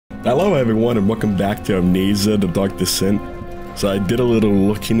Hello everyone and welcome back to Amnesia, the Dark Descent. So I did a little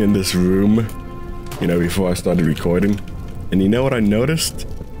looking in this room, you know, before I started recording. And you know what I noticed?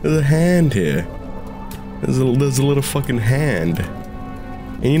 There's a hand here. There's a little fucking hand.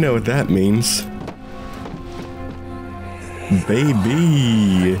 And you know what that means.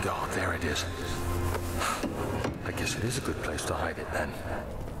 Baby. Oh, there it is. I guess it is a good place to hide it then.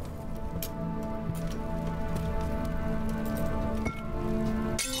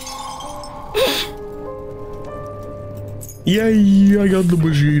 Yay, I got the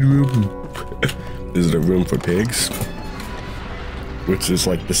machine room. This is the room for pigs, which is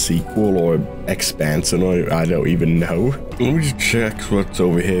like the sequel or expansion, or I don't even know. Let me just check what's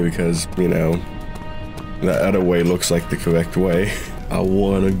over here because, you know, that other way looks like the correct way. I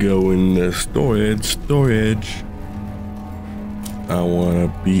want to go in the storage. I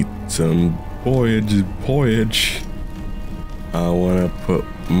want to beat some porridge. I want to put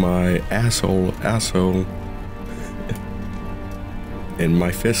my asshole in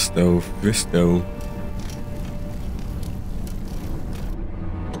my fisto.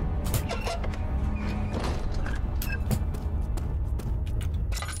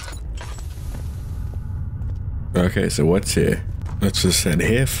 Okay, so what's here? Let's just head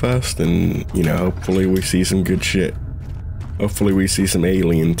here first and, you know, hopefully we see some good shit. Hopefully we see some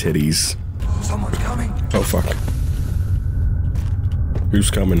alien titties. Someone's coming. Oh fuck. Who's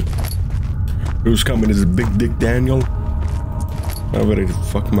coming? Who's coming? Is it Big Dick Daniel? I'm ready to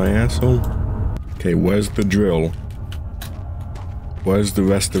fuck my asshole. Okay, where's the drill? Where's the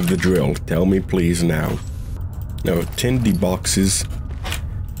rest of the drill? Tell me please now. No, tindy boxes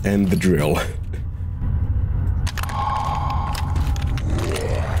and the drill.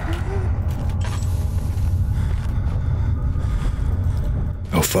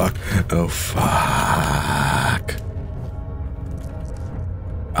 Oh fuck. Oh fuck.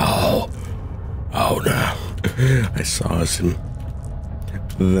 Oh no. I saw some.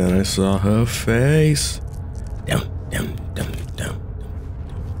 Then I saw her face. Down.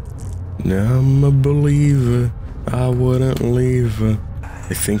 Now I'm a believer. I wouldn't leave her.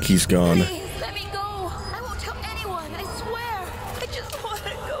 I think he's gone. Please, let me go. I won't tell anyone, I swear. I just want to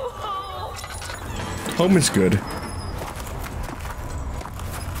go home. Home is good. No!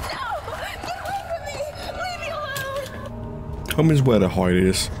 Get away from me! Leave me alone! Home is where the heart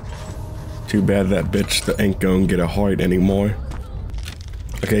is. Too bad that bitch ain't gonna get a heart anymore.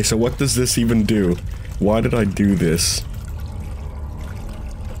 Okay, so what does this even do? Why did I do this?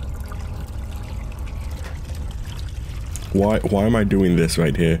 Why am I doing this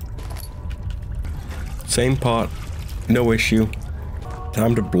right here? Same part, no issue.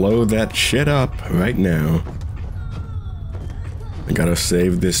 Time to blow that shit up right now. I gotta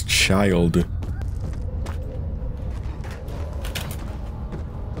save this child.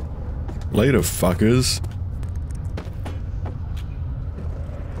 Later, fuckers.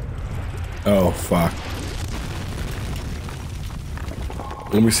 Oh, fuck.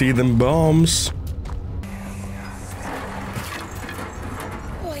 Let me see them bombs.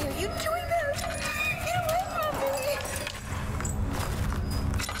 Why are you doing that? Get away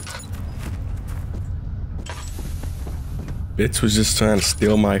from me! Bitch was just trying to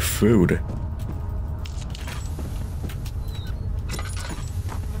steal my food.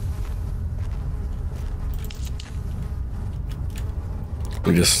 Let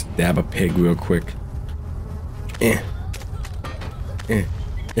me just stab a pig real quick.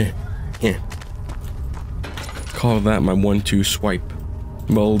 Call that my 1-2 swipe.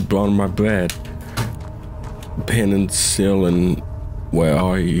 Mold on my bread. Penicillin, where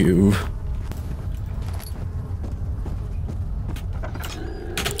are you?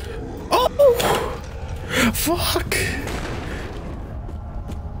 Oh! Fuck!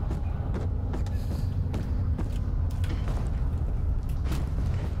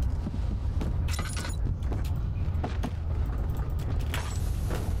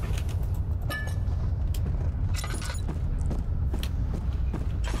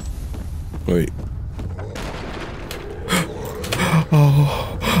 Wait.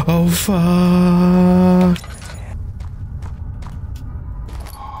 Oh fuck.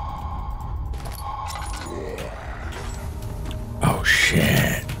 Oh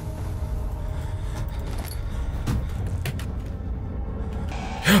shit.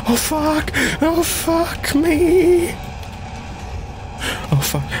 Oh fuck. Oh fuck me. Oh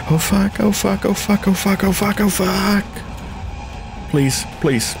fuck. Oh fuck. Oh fuck. Oh fuck. Oh fuck. Oh fuck. Oh fuck. Please,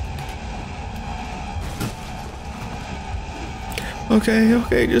 please.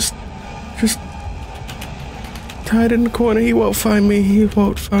 Okay, just hide in the corner. He won't find me. He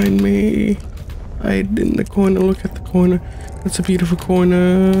won't find me. Hide in the corner. Look at the corner. That's a beautiful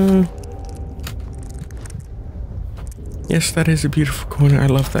corner. Yes, that is a beautiful corner. I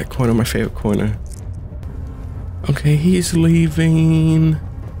love that corner, my favorite corner. Okay, he's leaving.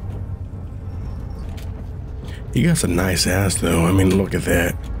 He got some nice ass though. I mean, look at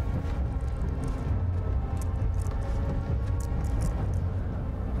that.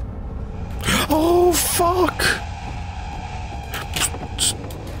 Oh, fuck!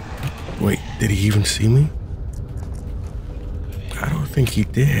 Wait, did he even see me? I don't think he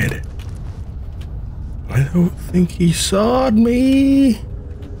did. I don't think he saw me.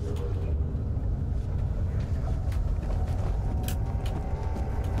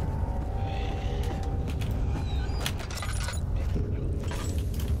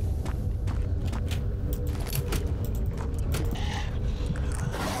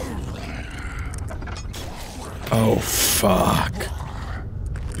 Oh, fuck.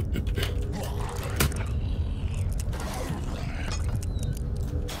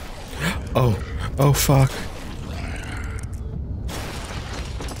 Oh, fuck.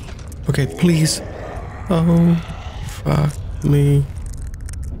 Okay, please. Oh, fuck me.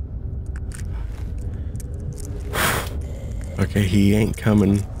 Okay, he ain't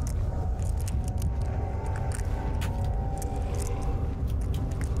coming.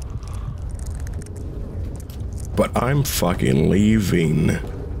 But I'm fucking leaving. The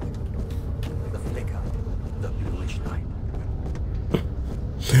flicker, the bluish light.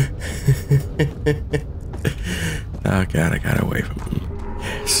 Oh god, I got away from him.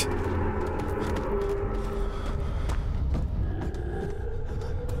 Yes.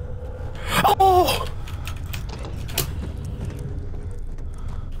 Oh!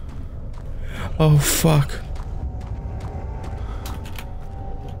 Oh fuck.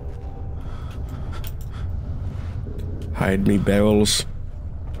 Hide me, barrels.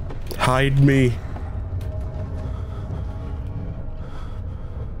 Hide me.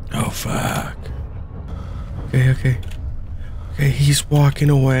 Oh fuck. Okay. Okay, he's walking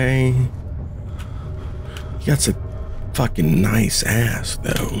away. He got a fucking nice ass,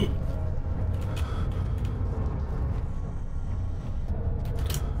 though.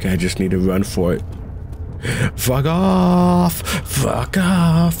 Okay, I just need to run for it. Fuck off! Fuck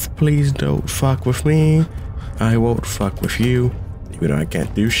off! Please don't fuck with me. I won't fuck with you, even though I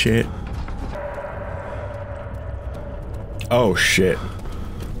can't do shit. Oh shit.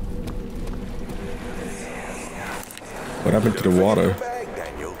 What happened to the water?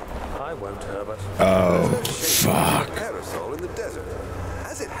 I won't, Herbert. Oh, fuck. Parasol in the desert.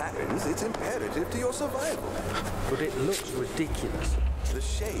 As it happens, it's imperative to your survival. But it looks ridiculous. The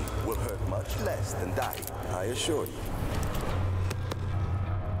shade will hurt much less than dying, I assure you.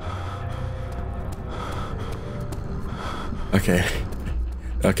 Okay.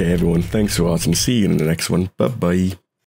 Okay, everyone. Thanks for watching. See you in the next one. Bye-bye.